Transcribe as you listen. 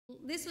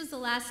This was the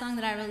last song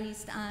that I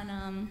released on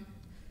online,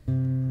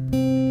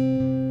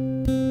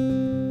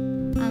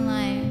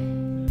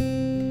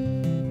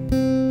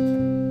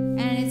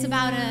 and it's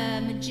about a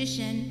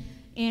magician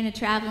in a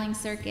traveling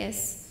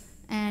circus,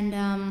 and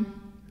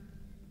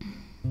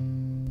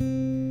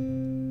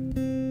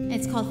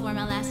it's called For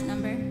My Last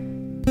Number.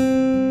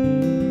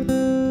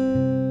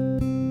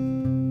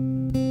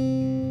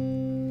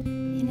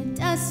 In a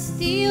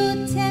dusty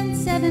old tent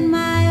 7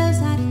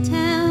 miles out of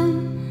town,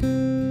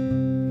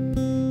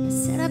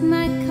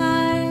 my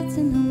cards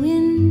and the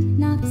wind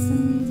knocks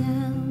them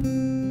down,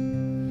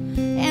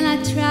 and I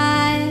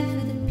try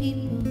for the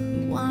people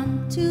who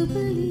want to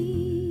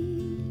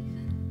believe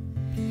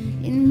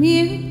in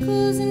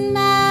miracles and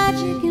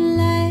magic and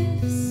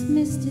life's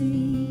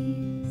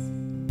mysteries.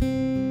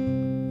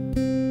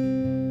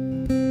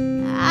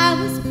 I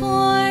was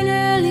born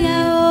early,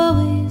 I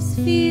always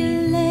feel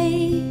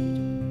late,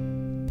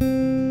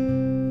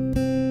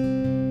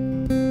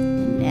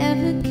 and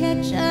never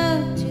catch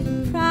up to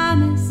the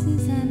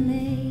promises I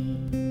make.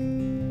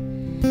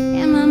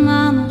 And my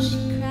mama, she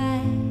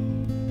cried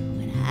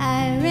when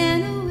I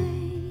ran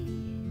away,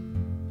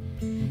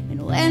 and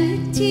when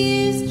her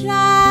tears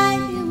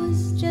dried, it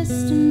was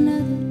just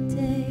another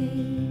day.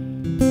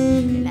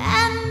 And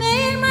I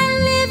made my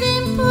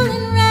living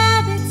pulling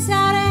rabbits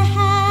out of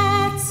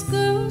hats,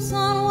 girls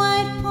on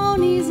white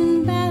ponies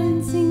and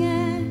balancing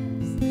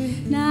acts.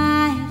 Now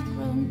I have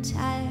grown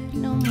tired,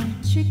 no more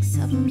tricks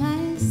up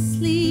my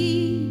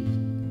sleeve.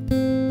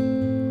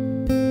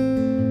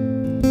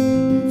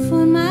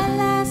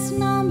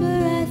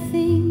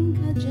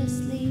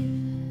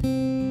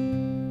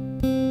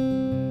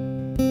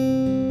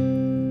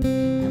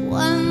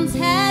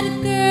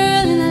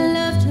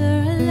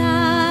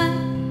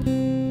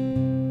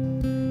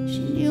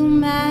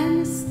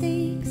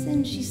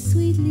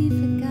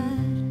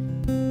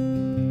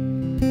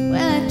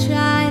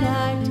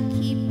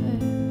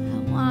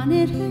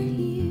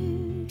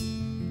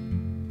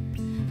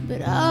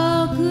 But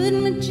all good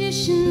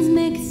magicians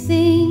make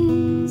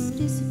things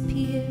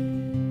disappear.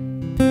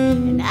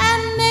 And I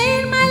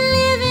made my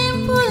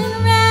living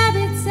pulling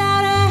rabbits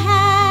out of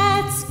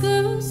hats,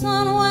 girls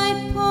on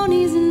white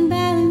ponies and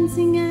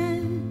balancing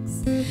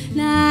acts.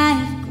 Now I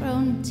have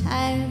grown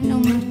tired, no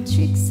more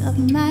tricks up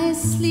my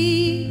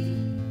sleeve.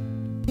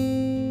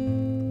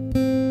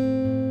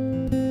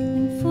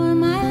 And for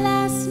my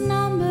last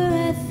number,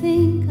 I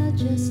think I'll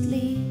just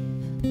leave.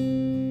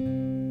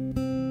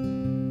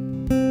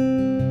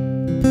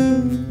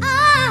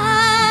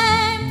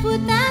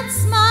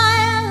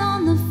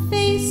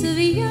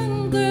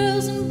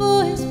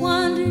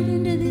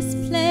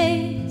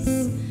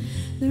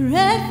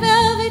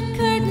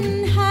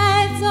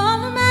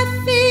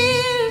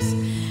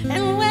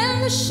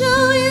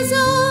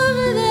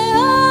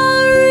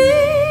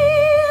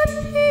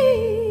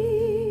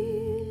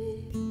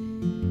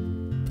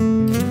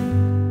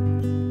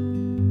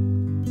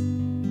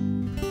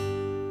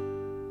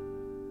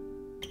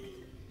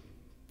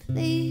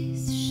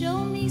 Please show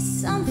me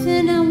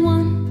something I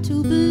want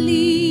to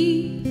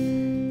believe.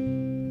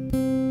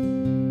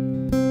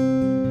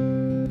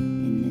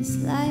 In this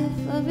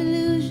life of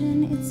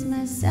illusion, it's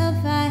myself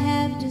I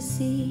have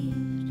deceived.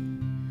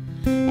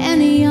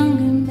 And a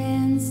younger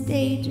man's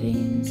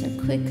daydreams are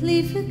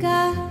quickly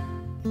forgot.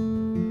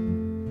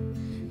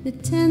 The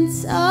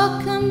tents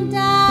all come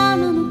down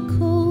on a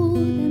cold,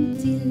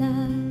 empty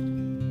lot.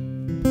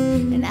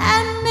 And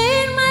I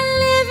made my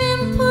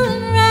living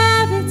pulling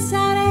rabbits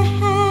out of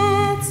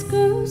hats,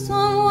 girls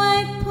on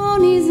white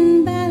ponies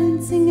and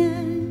balancing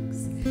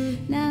acts.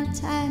 Now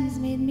time's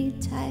made me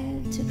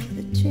tired, took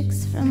the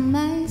tricks from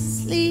my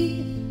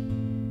sleeve.